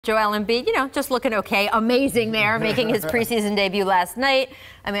Joel Embiid, just looking okay, amazing there, making his preseason debut last night.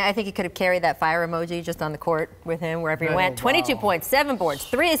 I mean, I think he could have carried that fire emoji just on the court with him wherever he went. 22 points, 7 boards,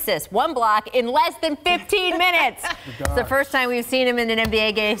 3 assists, 1 block in less than 15 minutes. It's the first time we've seen him in an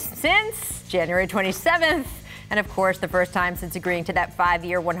NBA game since January 27th. And, of course, the first time since agreeing to that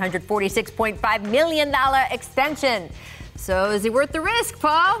 5-year, $146.5 million extension. So is he worth the risk,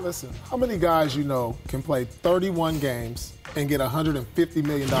 Paul? Listen, how many guys can play 31 games and get a $150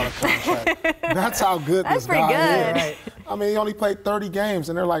 million contract? That's how good this guy is. Right. I mean, he only played 30 games,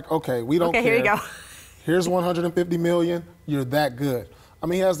 and they're like, okay, we don't care. Here you go. Here's $150 million. You're that good. I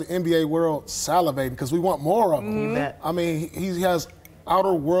mean, he has the NBA world salivating because we want more of him. You bet. I mean, he has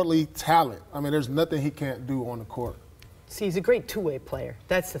outer worldly talent. I mean, there's nothing he can't do on the court. See, he's a great two-way player.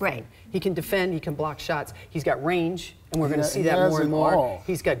 That's the thing. He can defend, he can block shots. He's got range, and we're going to see that more and more.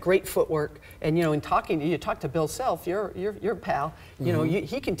 He's got great footwork. And, in talking, you talk to Bill Self, your pal,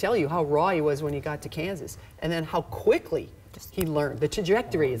 he can tell you how raw he was when he got to Kansas, and then how quickly he learned. The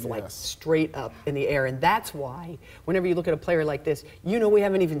trajectory is like straight up in the air, and that's why whenever you look at a player like this, we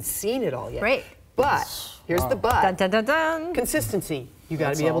haven't even seen it all yet. Right. But, here's the but. Dun, dun, dun, dun. Consistency. You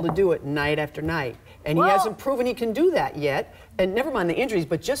got to be able to do it night after night. And he hasn't proven he can do that yet. And never mind the injuries,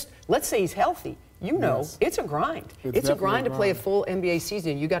 but just let's say he's healthy. It's a grind. It's a grind to play a full NBA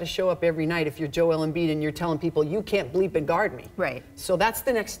season. You got to show up every night if you're Joel Embiid and you're telling people you can't bleep and guard me. Right. So that's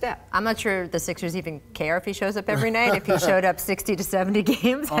the next step. I'm not sure the Sixers even care if he shows up every night. If he showed up 60 to 70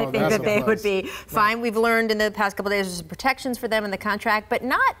 games, I think that they would be fine. We've learned in the past couple of days there's some protections for them in the contract, but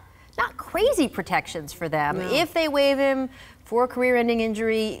not crazy protections for them. No. If they waive him for a career-ending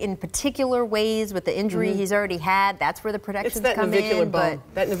injury in particular ways with the injury he's already had, that's where the protections come in. Bone.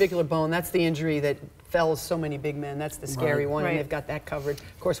 That navicular bone, that's the injury that fells so many big men. That's the scary one, and they've got that covered.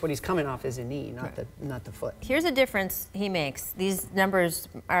 Of course, what he's coming off is a knee, not the foot. Here's a difference he makes. These numbers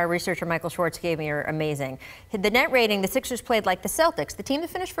our researcher Michael Schwartz gave me are amazing. The net rating, the Sixers played like the Celtics, the team that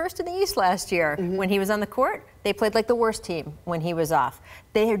finished first in the East last year. When he was on the court, they played like the worst team when he was off.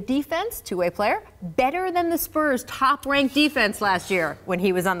 Their defense, two-way player, better than the Spurs' top-ranked defense last year when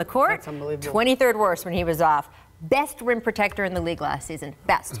he was on the court. That's unbelievable. 23rd worst when he was off. Best rim protector in the league last season.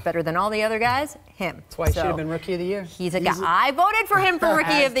 Best. Better than all the other guys? Him. That's why he should have been Rookie of the Year. He's a guy. I voted for him for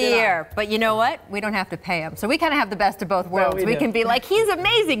Rookie of the Year. But you know what? We don't have to pay him. So we kind of have the best of both worlds. We can be like, he's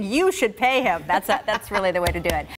amazing. You should pay him. That's really the way to do it.